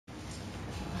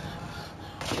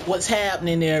What's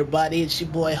happening, everybody? It's your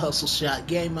boy Hustle Shot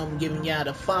Game. I'm giving y'all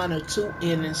the final 2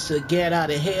 innings to Get Out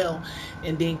of Hell,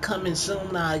 and then coming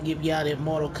soon, I'll give y'all the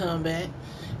Mortal Kombat.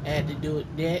 I had to do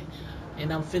it that,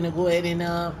 and I'm finna go ahead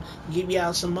and give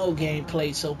y'all some more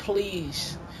gameplay. So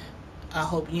please, I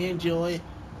hope you enjoy.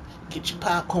 Get your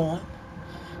popcorn,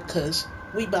 cause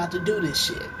we about to do this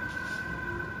shit. The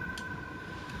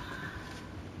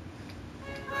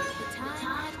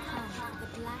time had come for the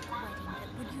black wedding that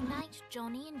would unite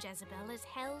Johnny and Jezebel as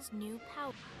Hell's new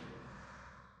power.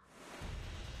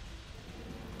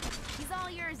 He's all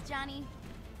yours, Johnny.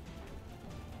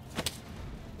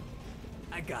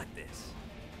 I got this.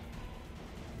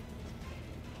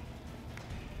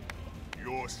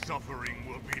 Your suffering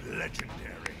will be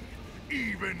legendary,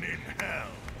 even in hell.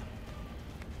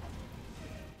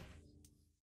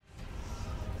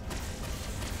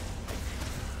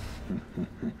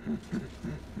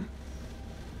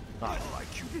 I like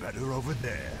you better over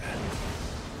there.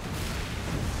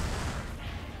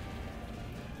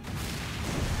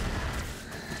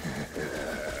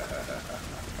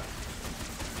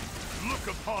 Look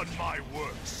upon my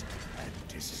works and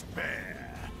despair.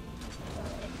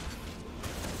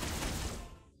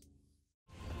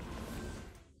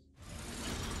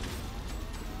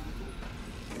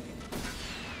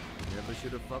 Never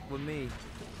should have fucked with me.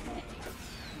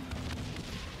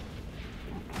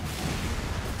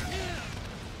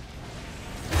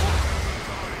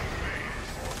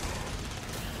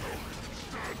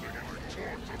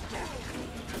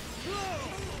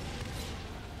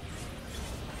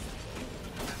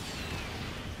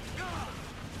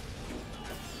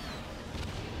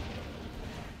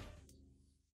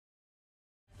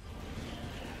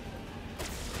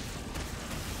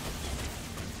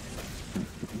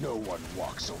 No one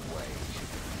walks away.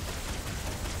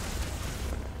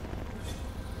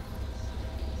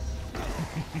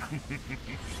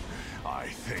 I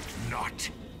think not.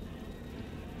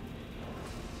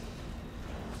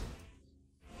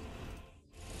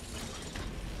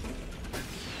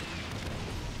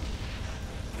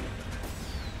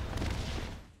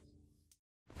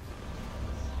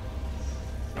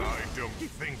 I don't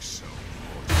think so.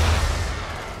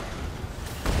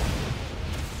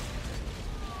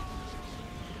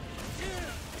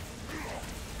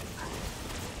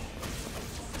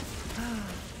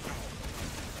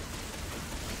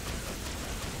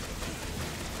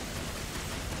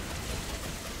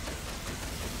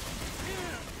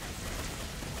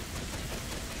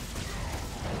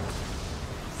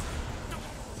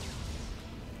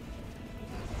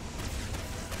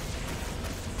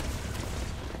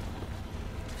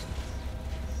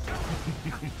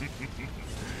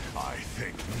 I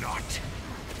think not.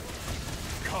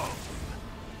 Come,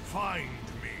 find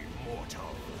me,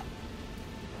 mortal.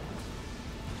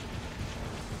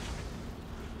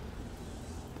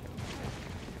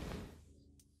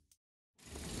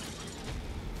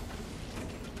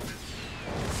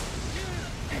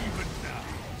 Even now,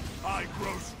 I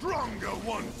grow stronger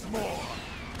once more.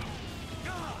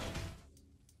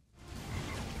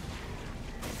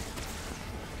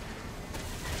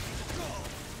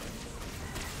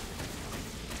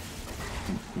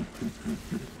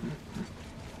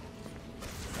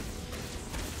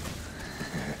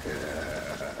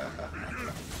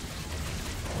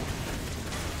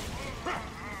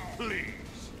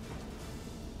 Please.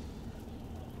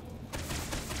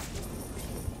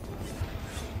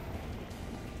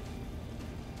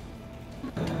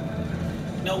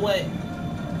 You know what?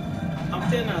 I'm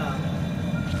finna.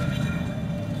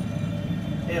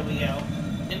 There we go.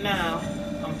 And now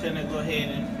I'm finna go ahead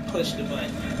and push the button.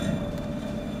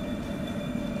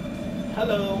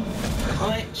 Hello,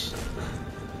 punch.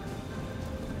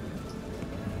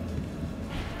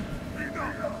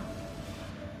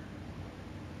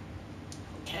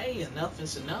 Okay, enough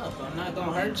is enough. I'm not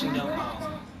gonna hurt you no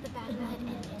more. The battle had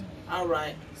ended.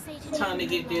 Alright, Satan time to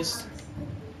get this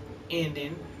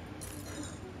ending.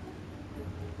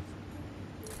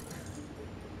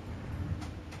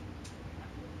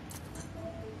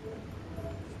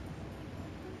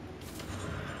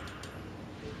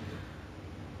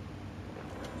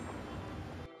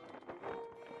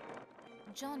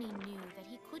 Johnny knew that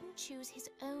he couldn't choose his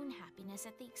own happiness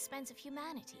at the expense of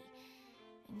humanity,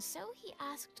 and so he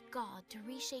asked God to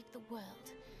reshape the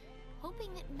world,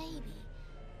 hoping that maybe,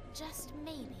 just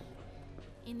maybe,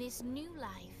 in this new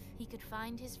life, he could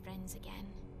find his friends again.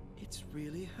 It's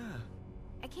really her.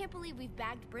 I can't believe we've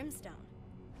bagged Brimstone.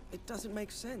 It doesn't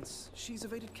make sense. She's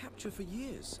evaded capture for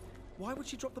years. Why would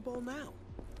she drop the ball now?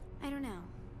 I don't know.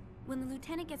 When the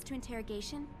lieutenant gets to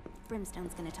interrogation,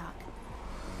 Brimstone's gonna talk.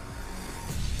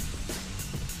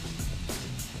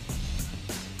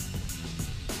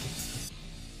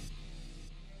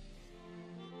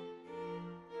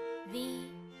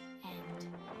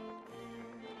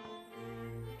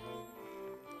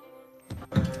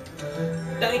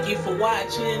 thank you for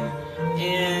watching,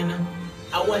 and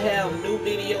I will have new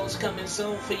videos coming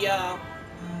soon for y'all,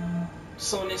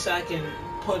 soon as I can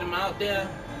put them out there.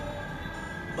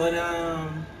 But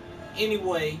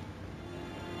anyway,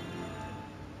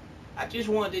 I just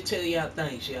wanted to tell y'all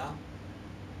thanks, y'all,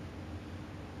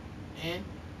 and